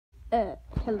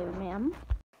Hello, ma'am.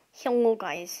 Hello,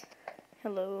 guys.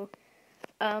 Hello.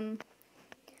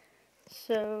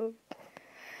 So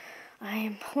I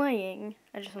am playing.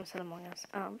 I just want to say Among Us.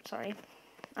 Sorry.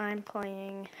 I'm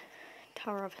playing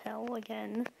Tower of Hell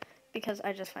again because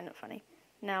I just find it funny.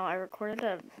 Now I recorded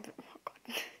a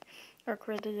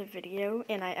video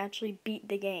and I actually beat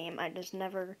the game. I just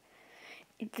never.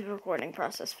 The recording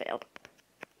process failed.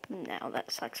 Now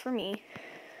that sucks for me,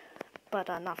 but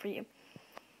not for you.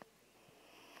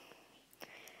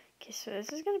 Okay, so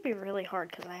this is gonna be really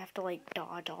hard because I have to like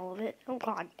dodge all of it. Oh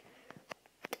God.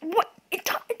 What? It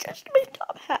touched my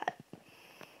top hat.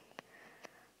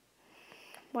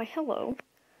 Why, hello.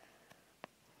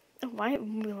 Oh, why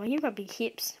you got big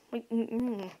hips? Wait, I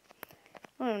don't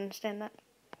understand that.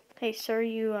 Hey, sir,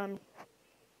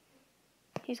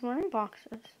 he's wearing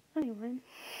boxers. Anyway.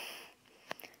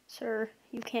 Sir,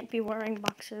 you can't be wearing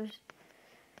boxers.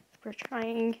 We're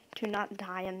trying to not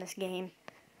die in this game.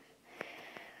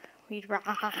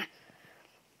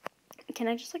 Can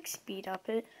I just, like, speed up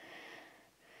it?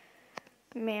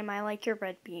 Ma'am, I like your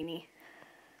red beanie.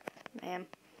 Ma'am.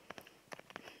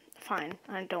 Fine,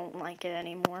 I don't like it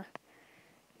anymore.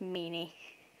 Meanie.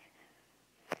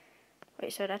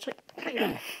 Wait, so it actually...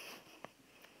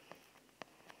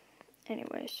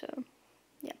 Anyway, so...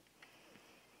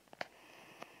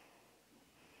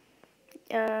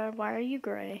 Yeah. Why are you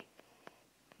gray?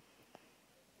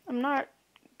 I'm not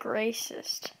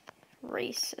racist.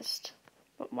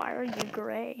 But why are you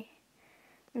gray?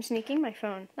 I'm sneaking my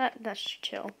phone. That's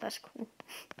chill. That's cool.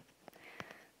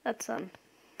 That's,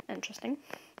 interesting.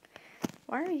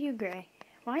 Why are you gray?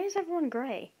 Why is everyone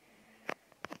gray?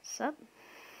 What's up?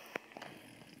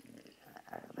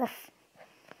 Ruff.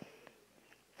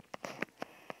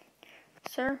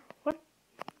 Sir, what?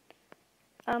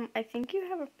 I think you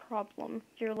have a problem.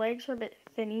 Your legs are a bit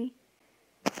thinny,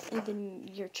 and then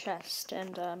your chest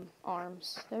and,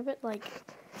 arms. They're a bit, like,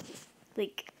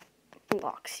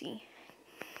 bloxy.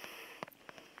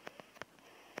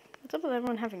 What's up with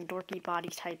everyone having dorky body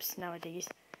types nowadays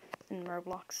in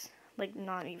Roblox? Like,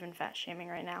 not even fat shaming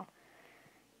right now.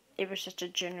 It was just a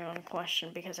genuine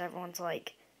question because everyone's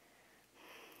like,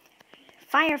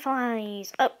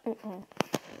 fireflies! Oh.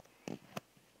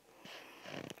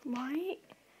 Why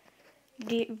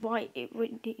did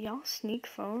y'all sneak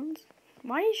phones?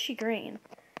 Why is she green?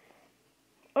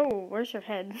 Oh, where's her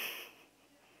head?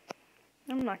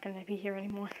 I'm not gonna be here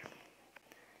anymore.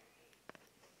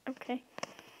 Okay.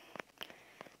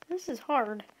 This is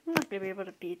hard. I'm not gonna be able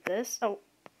to beat this. Oh.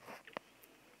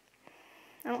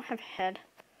 I don't have head.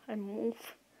 I'm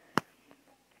wolf.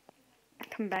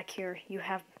 Come back here. You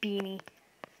have beanie.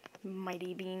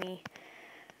 Mighty beanie.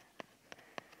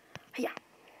 Yeah.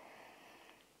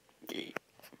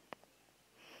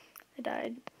 I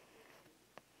died.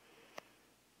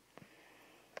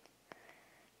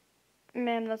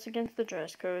 Ma'am, that's against the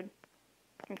dress code.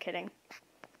 I'm kidding.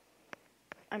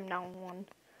 I'm now one.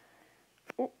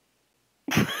 Oh.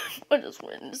 I just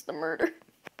witnessed the murder.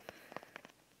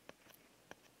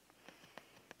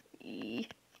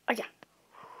 Oh, yeah.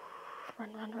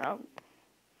 Run.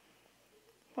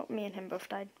 Well, me and him both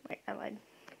died. Wait, I lied.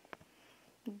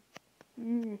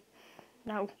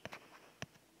 No.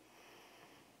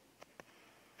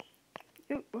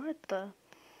 Ooh, what the?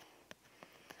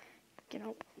 You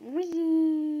know,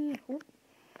 wee.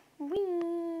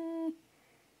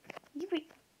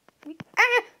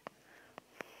 Ah!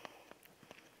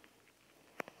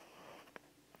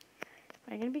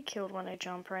 Am I gonna be killed when I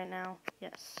jump right now?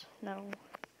 Yes. No.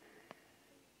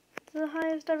 It's the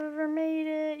highest I've ever made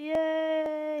it.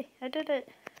 Yay! I did it.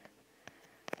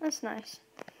 That's nice.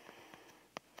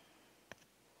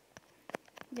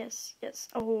 Yes.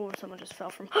 Oh, someone just fell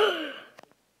from...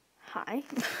 Hi.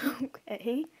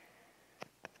 Okay.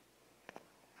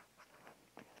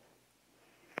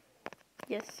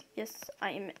 Yes,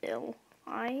 I am ill.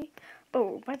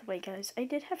 Oh, by the way, guys, I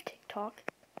did have TikTok.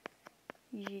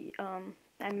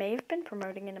 I may have been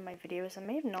promoting it in my videos. I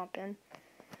may have not been.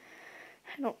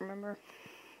 I don't remember.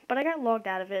 But I got logged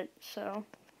out of it, so...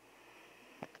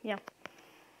 Yeah.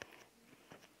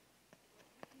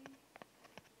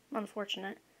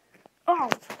 Unfortunate. Oh,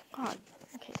 God.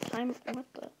 Okay, time... What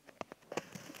the...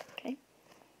 Okay.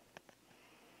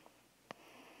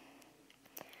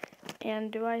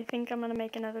 And do I think I'm gonna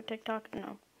make another TikTok?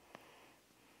 No.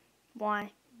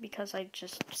 Why? Because I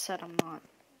just said I'm not.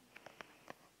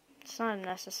 It's not a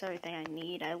necessary thing I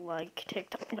need. I like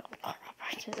TikTok. No, I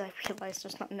realized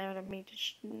there's nothing there to me to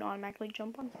automatically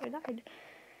jump on, so I died.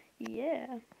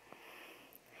 Yeah.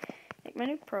 Like my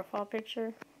new profile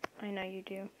picture. I know you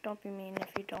do. Don't be mean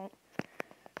if you don't.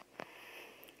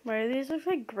 Why do these look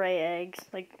like gray eggs?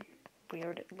 Like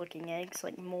weird looking eggs,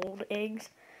 like mold eggs.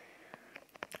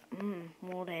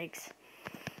 Mold eggs.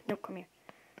 No, come here.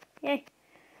 Yay.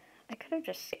 I could have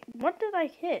just... What did I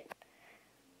hit?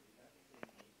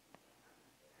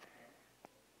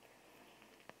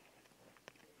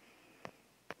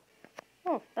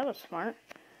 Oh, that was smart.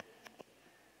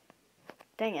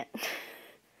 Dang it.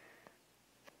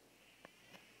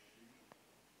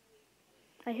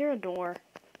 I hear a door.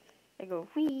 I go,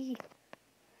 wee.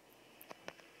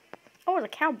 Oh, it's a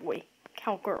cowboy.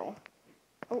 Cowgirl.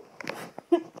 Oh.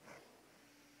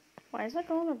 Why is that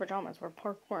girl in her pajamas? We're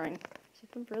parkouring. Is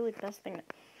it the really best thing that...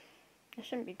 I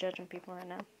shouldn't be judging people right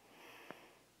now.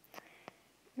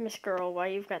 Miss Girl, why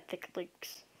you've got thick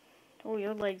legs? Oh,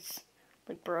 your legs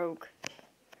like broke.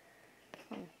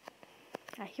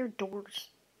 I hear doors.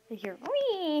 I hear,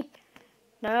 wee.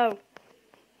 No.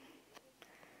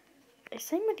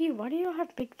 Same with you. Why do you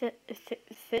have big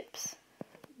thips?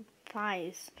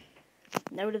 Thighs.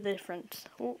 Know the difference.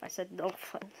 Oh, I said no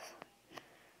difference.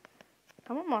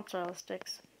 I want mozzarella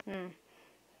sticks.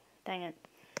 Dang it.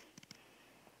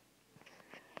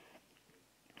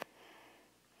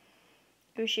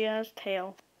 Ushia's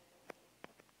tail.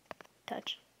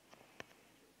 Touch.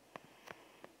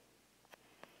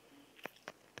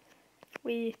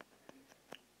 We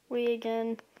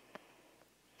again.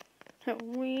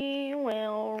 We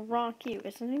will rock you.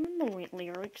 Isn't even the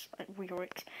lyrics?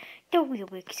 The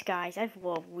lyrics, guys. I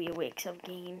love lyrics of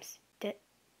games. The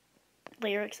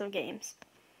lyrics of games.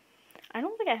 I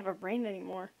don't think I have a brain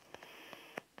anymore.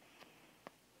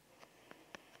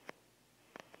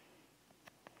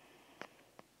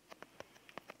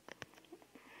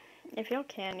 If y'all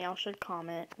can, y'all should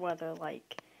comment whether,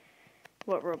 like,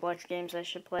 what Roblox games I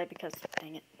should play, because,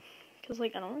 dang it. Because,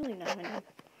 like, I don't really know any.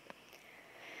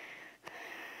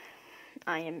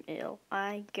 I am ill.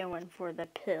 I going for the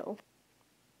pill.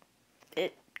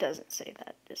 It doesn't say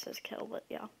that. It says kill, but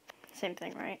yeah. Same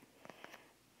thing, right?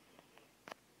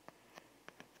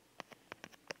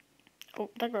 Oh,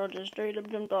 that girl just straight up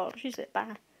jumped off. She said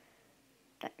bye.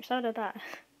 Dang, so did I.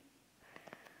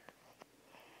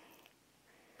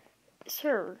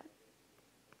 Sir,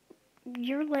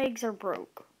 your legs are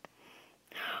broke.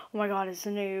 Oh my god, it's a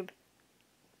noob.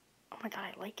 Oh my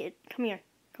god, I like it. Come here.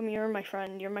 Come here, my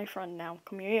friend. You're my friend now.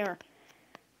 Come here.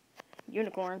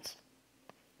 Unicorns.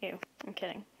 Ew, I'm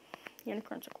kidding.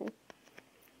 Unicorns are cool.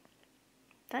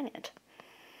 Dang it.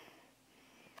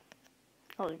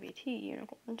 LGBT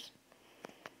unicorns.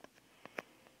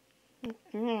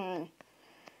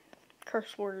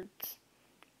 Curse words.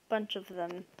 Bunch of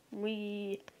them.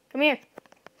 Come here.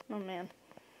 Oh man.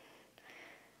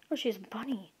 Oh, she's a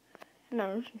bunny.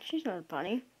 No, she's not a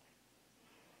bunny.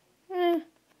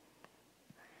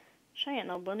 She ain't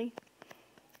no bunny.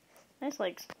 Nice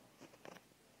legs.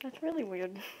 That's really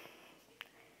weird.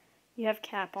 You have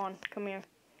cap on. Come here.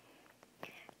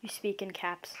 You speak in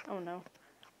caps. Oh no.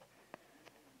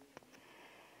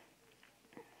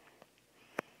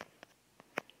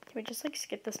 Can we just like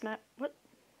skip this map? What?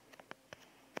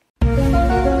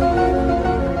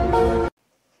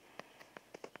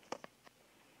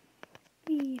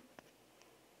 You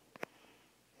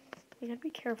gotta be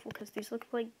careful because these look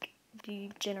like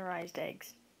degenerized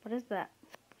eggs. What is that?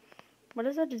 What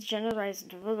is that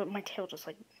degenerized? My tail just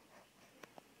like...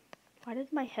 Why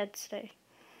did my head stay?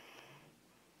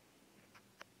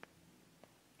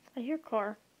 I hear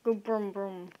car. Go broom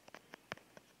broom.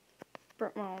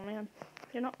 Oh man.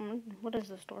 You're not... What is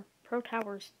this door? Pro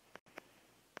Towers.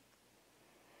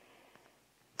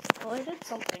 Well, I did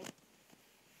something.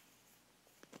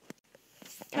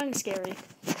 Kinda scary.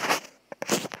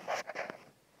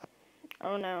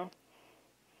 Oh no.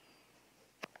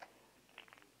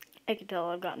 I can tell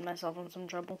I've gotten myself in some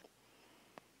trouble.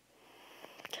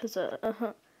 Cause,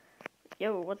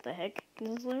 yo, what the heck?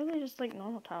 This is literally just like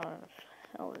normal Tower of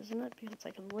Hell, isn't it? Because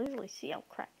I can literally see, oh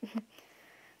crap.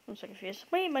 I'm so confused.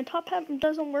 Wait, my top hat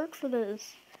doesn't work for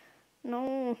this.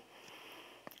 No.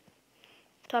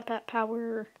 Top hat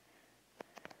power.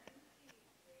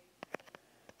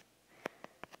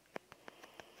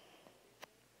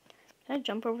 Can I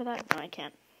jump over that? No, I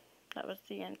can't. That was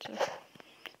the answer.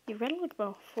 You've got to look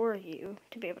before you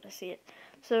to be able to see it.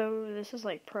 So, this is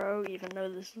like pro, even though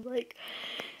this is like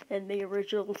in the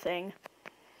original thing.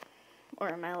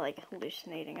 Or am I like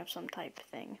hallucinating of some type of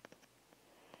thing?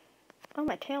 Oh,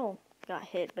 my tail got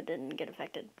hit but didn't get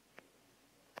affected.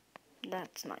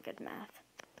 That's not good math.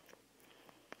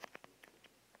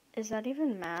 Is that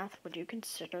even math? Would you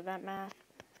consider that math?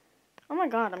 Oh my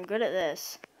god, I'm good at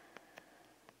this.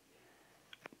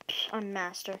 I'm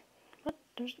master. What?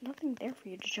 There's nothing there for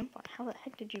you to jump on. How the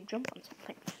heck did you jump on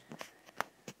something?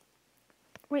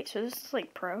 Wait, so this is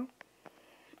like pro?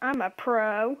 I'm a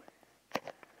pro.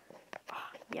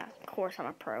 Oh, yeah, of course I'm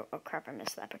a pro. Oh crap, I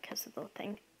missed that because of the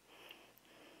thing.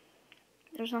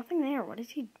 There's nothing there. What is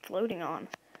he floating on?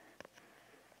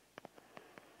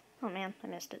 Oh man, I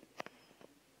missed it.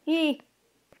 Yee!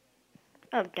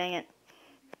 Oh, dang it.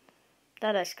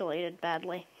 That escalated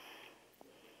badly.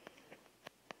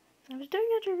 I was doing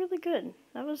actually really good.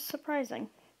 That was surprising.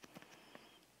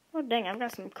 Oh dang, I've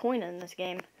got some coin in this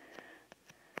game.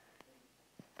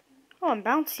 Oh, I'm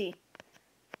bouncy.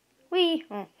 Whee!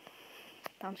 Oh,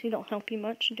 bouncy don't help you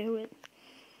much, do it.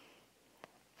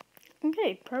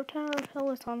 Okay, Pro Tower Hill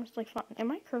is honestly fun.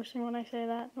 Am I cursing when I say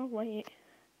that? Oh wait.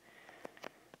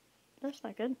 That's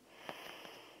not good.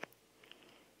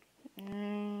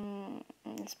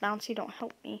 This bouncy don't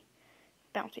help me.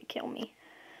 Bouncy kill me.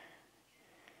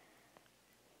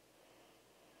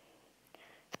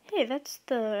 Hey, that's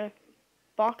the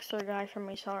boxer guy from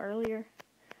we saw earlier.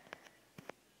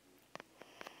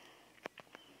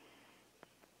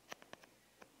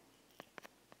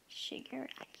 Sugar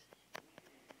ice.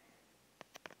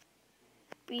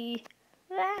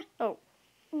 Oh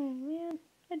man,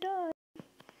 I died.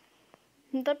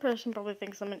 That person probably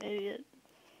thinks I'm an idiot.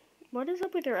 What is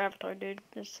up with your avatar, dude?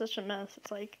 It's such a mess.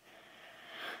 It's like,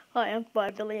 I have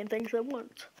 5 billion things at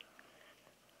once.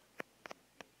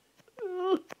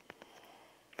 Ugh.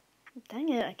 Dang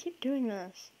it, I keep doing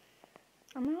this.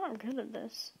 I'm not good at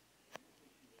this.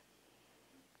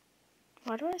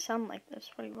 Why do I sound like this?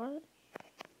 Wait, what?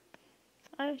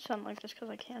 I sound like this because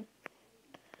I can.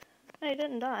 I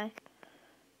didn't die.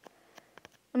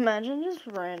 Imagine just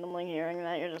randomly hearing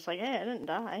that. You're just like, hey, I didn't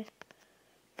die.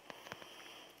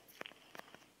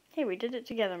 Hey, we did it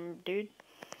together, dude.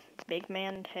 Big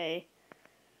man, hey.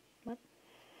 What?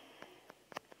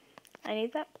 I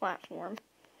need that platform.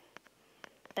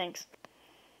 Thanks.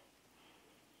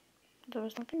 There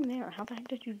was nothing there. How the heck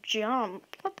did you jump?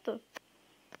 What the?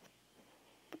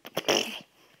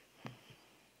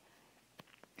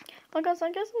 Well, guys,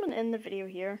 I guess I'm gonna end the video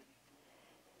here.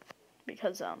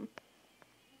 Because,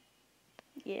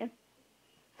 yeah.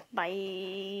 Bye.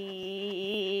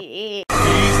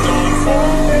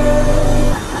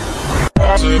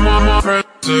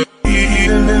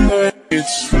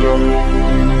 It's slow.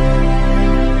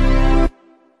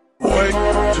 Wait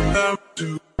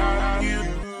to